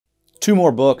Two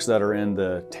more books that are in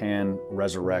the Tan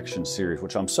Resurrection series,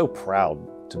 which I'm so proud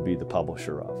to be the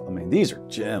publisher of. I mean, these are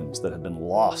gems that have been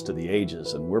lost to the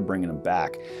ages, and we're bringing them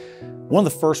back. One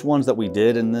of the first ones that we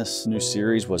did in this new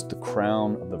series was The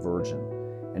Crown of the Virgin,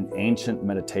 an ancient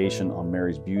meditation on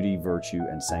Mary's beauty, virtue,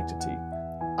 and sanctity.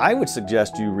 I would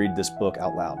suggest you read this book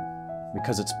out loud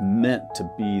because it's meant to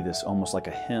be this almost like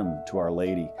a hymn to Our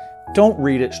Lady. Don't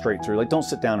read it straight through. Like, don't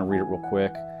sit down and read it real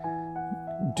quick.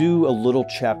 Do a little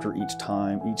chapter each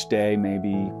time, each day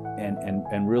maybe,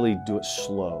 and really do it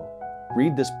slow.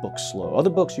 Read this book slow. Other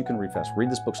books you can read fast.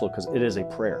 Read this book slow because it is a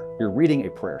prayer. You're reading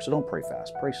a prayer, so don't pray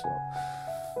fast, pray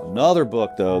slow. Another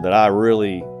book though that I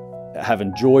really have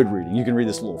enjoyed reading, you can read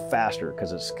this a little faster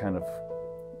because it's kind of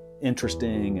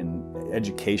interesting and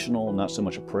educational, not so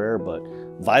much a prayer, but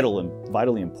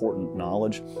vitally important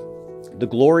knowledge. The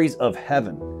Glories of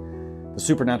Heaven, the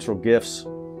supernatural gifts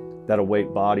that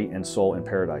await body and soul in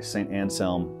paradise. St.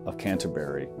 Anselm of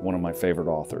Canterbury, one of my favorite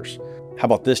authors. How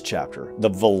about this chapter? The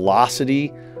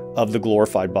velocity of the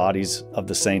glorified bodies of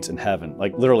the saints in heaven.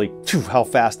 Like literally, how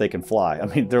fast they can fly. I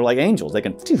mean, they're like angels. They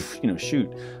can,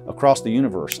 shoot across the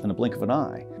universe in a blink of an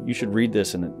eye. You should read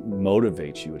this and it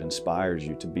motivates you. It inspires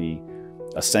you to be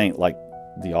a saint like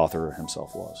the author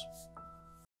himself was.